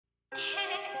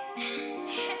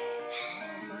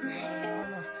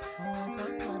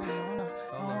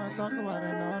wanna talk about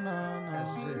it, no, no, no.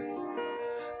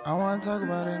 I wanna talk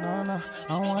about it, no, no.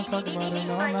 I wanna talk about it,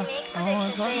 no, no. I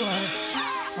wanna talk about it.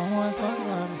 I wanna talk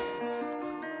about it.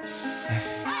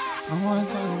 I wanna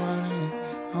talk about it.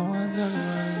 I wanna talk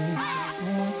about it. I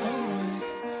wanna talk about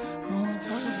it. I wanna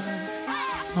talk about it.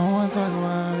 I wanna talk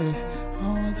about it. I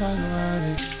wanna talk about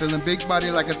it. Feeling big body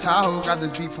like a Tahoe. Got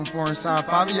this beef from foreign side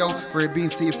Fabio. Red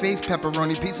beans to your face,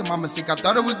 pepperoni pizza. My mistake, I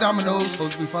thought it was Domino's.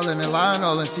 Supposed to be falling in line,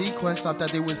 all in sequence. I thought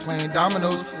they was playing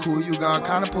dominoes. Cool, you got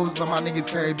kinda posed, but my niggas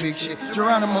carry big shit.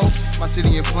 Geronimo, my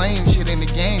city in flames. Shit in the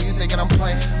game, you thinking I'm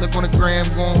playing? Look on the gram,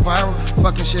 going viral.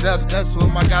 Fucking shit up, that's what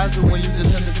my guys do when you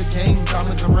descendants of kings.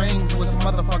 Diamonds and rings with some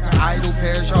motherfucking idol.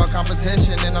 Perish all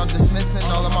competition, and I'm dismissing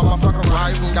all of my motherfucking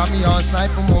rivals. Got me on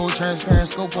sniper mode, transparent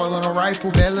scope, all on a rifle.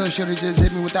 Bad little shorty just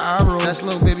hit me with the eye roll. That's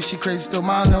little baby, she crazy, still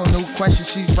mine, no question,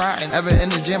 she's rotten. Ever in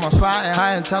the gym, I'm sliding,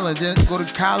 high intelligence. Go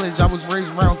to college, I was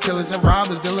raised around killers and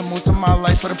robbers. Dealing most of my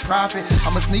life for the profit.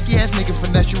 I'm a sneaky ass nigga,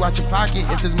 finesse you out your pocket.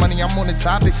 If it's money, I'm on the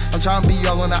topic. I'm trying to be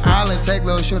all on the island. Take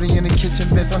little shorty in the kitchen,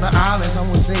 bent on the island.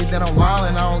 Someone say that I'm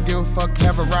wildin', I don't give a fuck.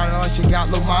 Have a riding on shit, got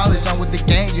low mileage. I'm with the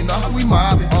gang, you know how we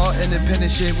mobbin'. All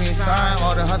independent shit, we ain't signed.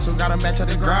 All the hustle, gotta match up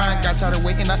the grind. Got tired of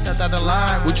waiting, I stepped out the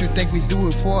line. What you think we do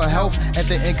it for? Health at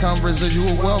the income,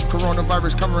 residual wealth.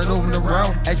 Coronavirus covering over the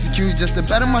realm. Execute just to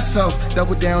better myself.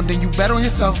 Double down, then you bet on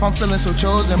yourself. I'm feeling so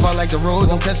chosen, but like the rose.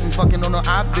 Don't catch me fucking on no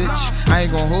eye, bitch. I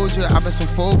ain't gon' hold you, I been so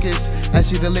focused.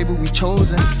 That's you the label we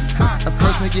chosen. A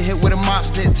person get hit with a mop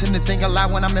stick. Tend to think a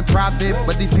lot when I'm in private,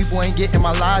 but these people ain't getting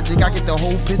my logic. I get the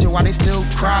whole picture while they still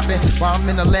cropping. While I'm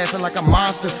in the lab, feel like a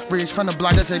monster. Rich from the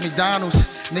block that say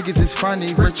McDonald's. Niggas is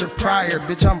funny, Richard Pryor.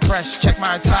 Bitch, I'm fresh, check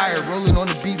my attire. Rolling on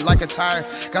the beat like a tire.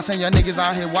 Got some young niggas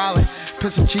out here wildin'.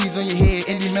 Put some cheese on your head,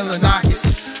 Indy Miller knock it.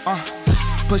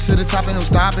 Push to the top and no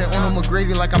stopping. On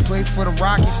McGrady like I played for the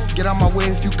Rockets. Get out my way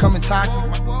if you coming toxic.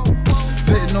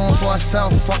 Pitting on for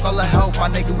ourselves, fuck all the help, my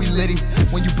nigga, we litty.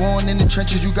 When you born in the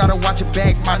trenches, you gotta watch your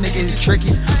back, my nigga, it's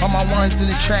tricky. All my ones in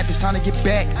the trap, it's time to get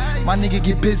back. My nigga,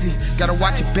 get busy. Gotta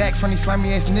watch your back from these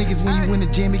slimy ass niggas. When you in the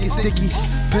gym, it get sticky.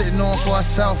 Pitting on for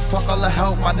ourselves, fuck all the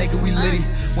help, my nigga, we litty.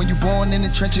 When you born in the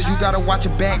trenches, you gotta watch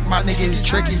your back, my nigga, it's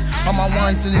tricky. All my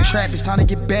ones in the trap, it's time to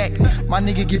get back. My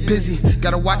nigga, get busy.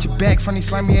 Gotta watch your back from these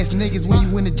slimy ass niggas. When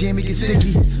you in the gym, it get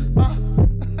sticky.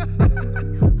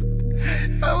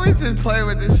 Oh, we just play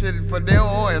with this shit for their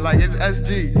oil, like it's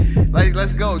SG. Like,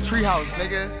 let's go, treehouse,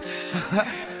 nigga.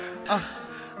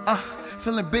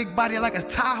 Feeling big body like a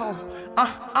Tahoe.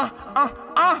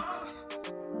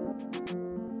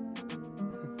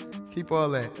 Keep all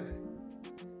that.